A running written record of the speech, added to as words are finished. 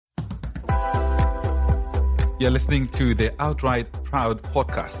You're listening to the Outright Proud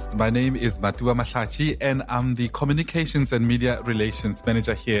podcast. My name is Matuba Mahlatjie, and I'm the Communications and Media Relations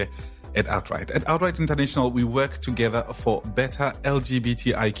Manager here at Outright. At Outright International, we work together for better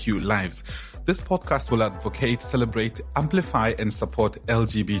LGBTIQ lives. This podcast will advocate, celebrate, amplify, and support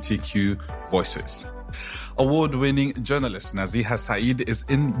LGBTQ voices. Award-winning journalist Nazeeha Saeed is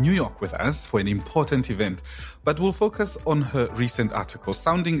in New York with us for an important event, but we'll focus on her recent article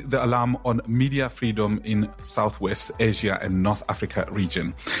sounding the alarm on media freedom in Southwest Asia and North Africa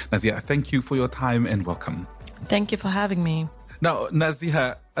region. Nazeeha, thank you for your time and welcome. Thank you for having me. Now,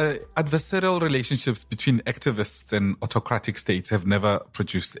 Nazeeha, adversarial relationships between activists and autocratic states have never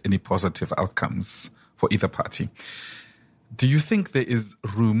produced any positive outcomes for either party. Do you think there is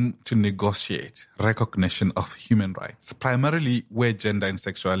room to negotiate recognition of human rights, primarily where gender and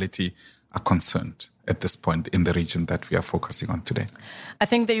sexuality are concerned at this point in the region that we are focusing on today? I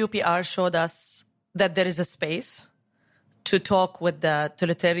think the UPR showed us that there is a space to talk with the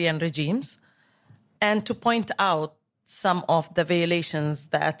totalitarian regimes and to point out some of the violations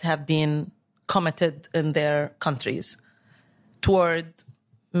that have been committed in their countries toward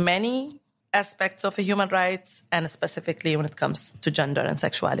many aspects of human rights, and specifically when it comes to gender and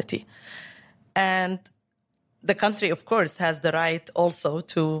sexuality. And the country, of course, has the right also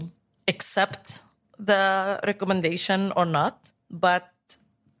to accept the recommendation or not, but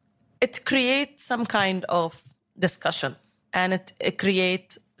it creates some kind of discussion, and it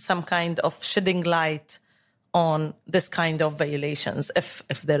creates some kind of shedding light on this kind of violations,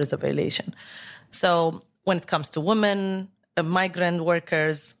 if there is a violation. So when it comes to women, migrant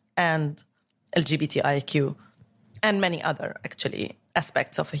workers, and LGBTIQ, and many other, actually,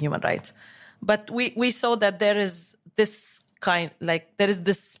 aspects of human rights. But we saw that there is this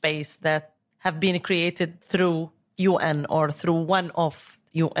space that have been created through UN or through one of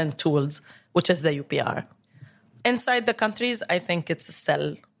UN tools, which is the UPR. Inside the countries, I think it's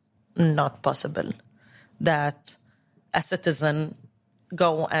still not possible that a citizen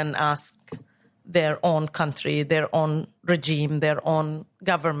go and ask their own country, their own regime, their own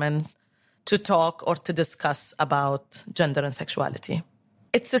government to talk or to discuss about gender and sexuality.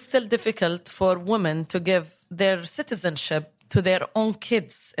 It's still difficult for women to give their citizenship to their own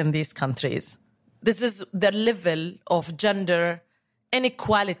kids in these countries. This is the level of gender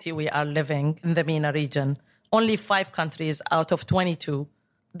inequality we are living in the MENA region. Only 5 countries out of 22,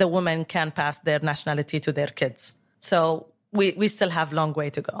 the women can pass their nationality to their kids. So we still have a long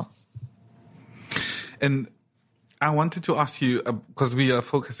way to go. And I wanted to ask you, because we are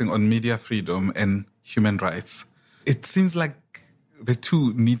focusing on media freedom and human rights. It seems like the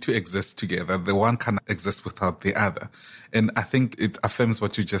two need to exist together. The one cannot exist without the other. And I think it affirms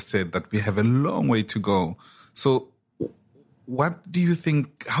what you just said, that we have a long way to go. So what do you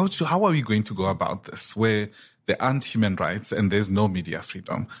think, how are we going to go about this, where there aren't human rights and there's no media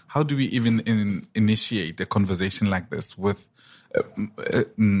freedom? How do we even initiate a conversation like this with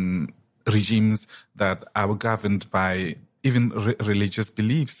regimes that are governed by even religious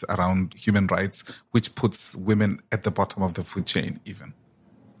beliefs around human rights, which puts women at the bottom of the food chain even?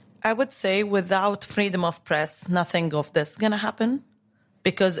 I would say without freedom of press, nothing of this is going to happen,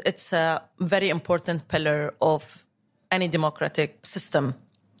 because it's a very important pillar of any democratic system.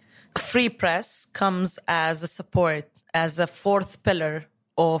 Free press comes as a support, as a fourth pillar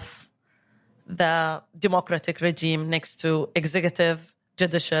of the democratic regime next to executive,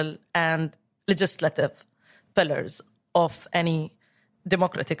 judicial, and legislative pillars of any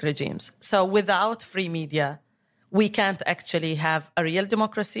democratic regimes. So without free media, we can't actually have a real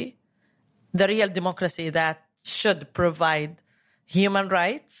democracy, the real democracy that should provide human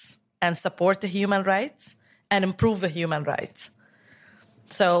rights and support the human rights and improve the human rights.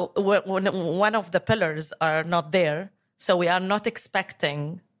 So one of the pillars are not there, so we are not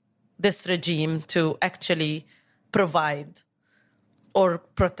expecting this regime to actually provide or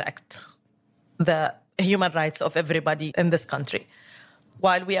protect the human rights of everybody in this country.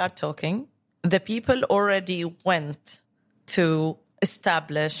 While we are talking, the people already went to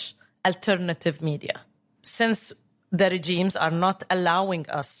establish alternative media. Since the regimes are not allowing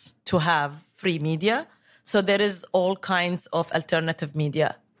us to have free media, so there is all kinds of alternative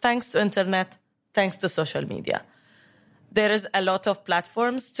media, thanks to internet, thanks to social media. There is a lot of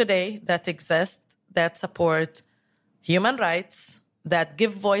platforms today that exist that support human rights, that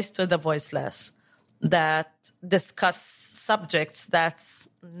give voice to the voiceless, that discuss subjects that's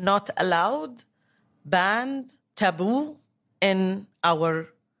not allowed, banned, taboo in our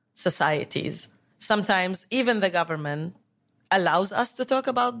societies. Sometimes even the government allows us to talk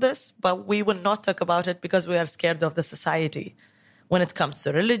about this, but we will not talk about it because we are scared of the society. When it comes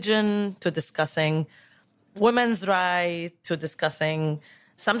to religion, to discussing women's rights to discussing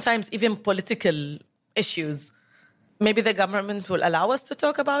sometimes even political issues. Maybe the government will allow us to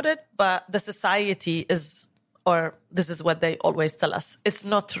talk about it, but the society is, or this is what they always tell us, it's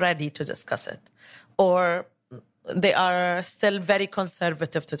not ready to discuss it. Or they are still very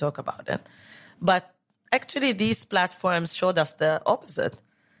conservative to talk about it. But actually, these platforms showed us the opposite.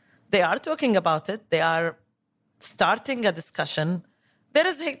 They are talking about it. They are starting a discussion. There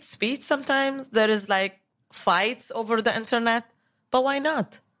is hate speech sometimes. There is like fights over the internet. But why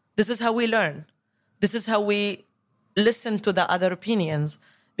not? This is how we learn. This is how we listen to the other opinions.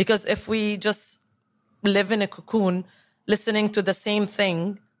 Because if we just live in a cocoon, listening to the same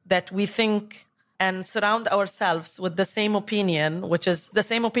thing that we think and surround ourselves with the same opinion, which is the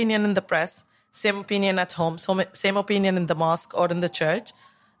same opinion in the press, same opinion at home, same opinion in the mosque or in the church,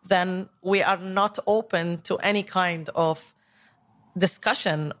 then we are not open to any kind of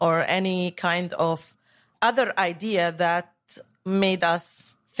discussion or any kind of other idea that made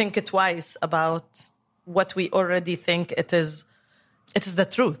us think twice about what we already think it is the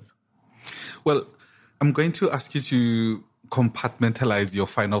truth. Well, I'm going to ask you to compartmentalize your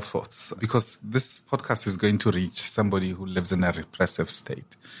final thoughts, because this podcast is going to reach somebody who lives in a repressive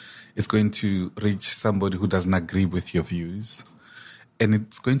state. It's going to reach somebody who doesn't agree with your views. And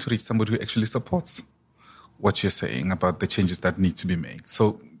it's going to reach somebody who actually supports what you're saying about the changes that need to be made.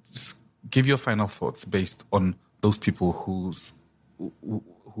 So just give your final thoughts based on those people who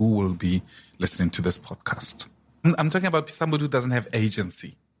will be listening to this podcast. I'm talking about somebody who doesn't have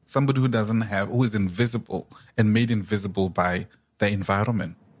agency, somebody who is invisible and made invisible by the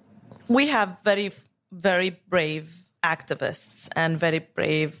environment. We have very, very brave activists and very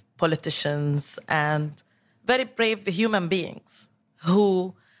brave politicians and very brave human beings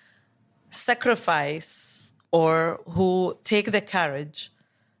who sacrifice or who take the courage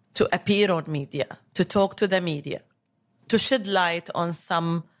to appear on media, to talk to the media, to shed light on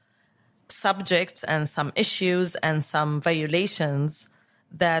some subjects and some issues and some violations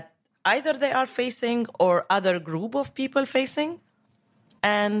that either they are facing or other group of people facing.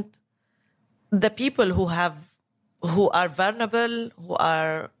 And the people who are vulnerable, who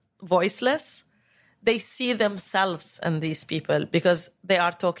are voiceless, they see themselves in these people because they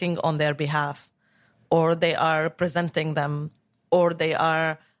are talking on their behalf, or they are presenting them, or they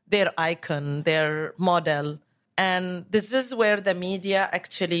are their icon, their model. And this is where the media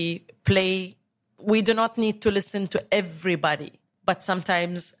actually play. We do not need to listen to everybody, but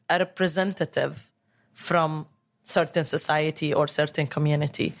sometimes a representative from certain society or certain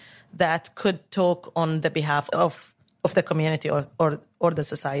community that could talk on the behalf of the community or the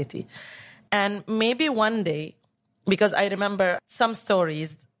society. And maybe one day, because I remember some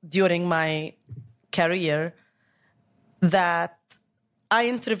stories during my career that I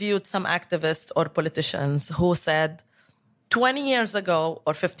interviewed some activists or politicians who said, 20 years ago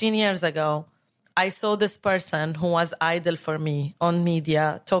or 15 years ago, I saw this person who was idol for me on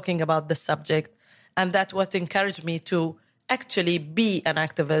media talking about the subject. And that's what encouraged me to actually be an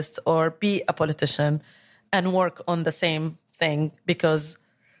activist or be a politician and work on the same thing because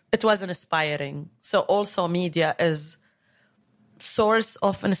it was inspiring. So also media is source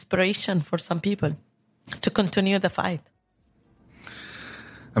of inspiration for some people to continue the fight.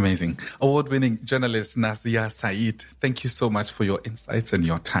 Amazing. Award-winning journalist Nazeeha Saeed, thank you so much for your insights and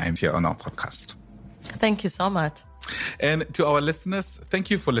your time here on our podcast. Thank you so much. And to our listeners, thank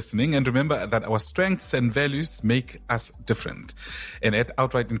you for listening. And remember that our strengths and values make us different. And at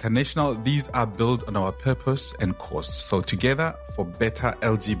Outright International, these are built on our purpose and cause. So together for better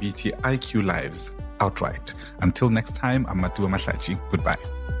LGBTIQ lives, Outright. Until next time, I'm Matuba Mahlatjie. Goodbye.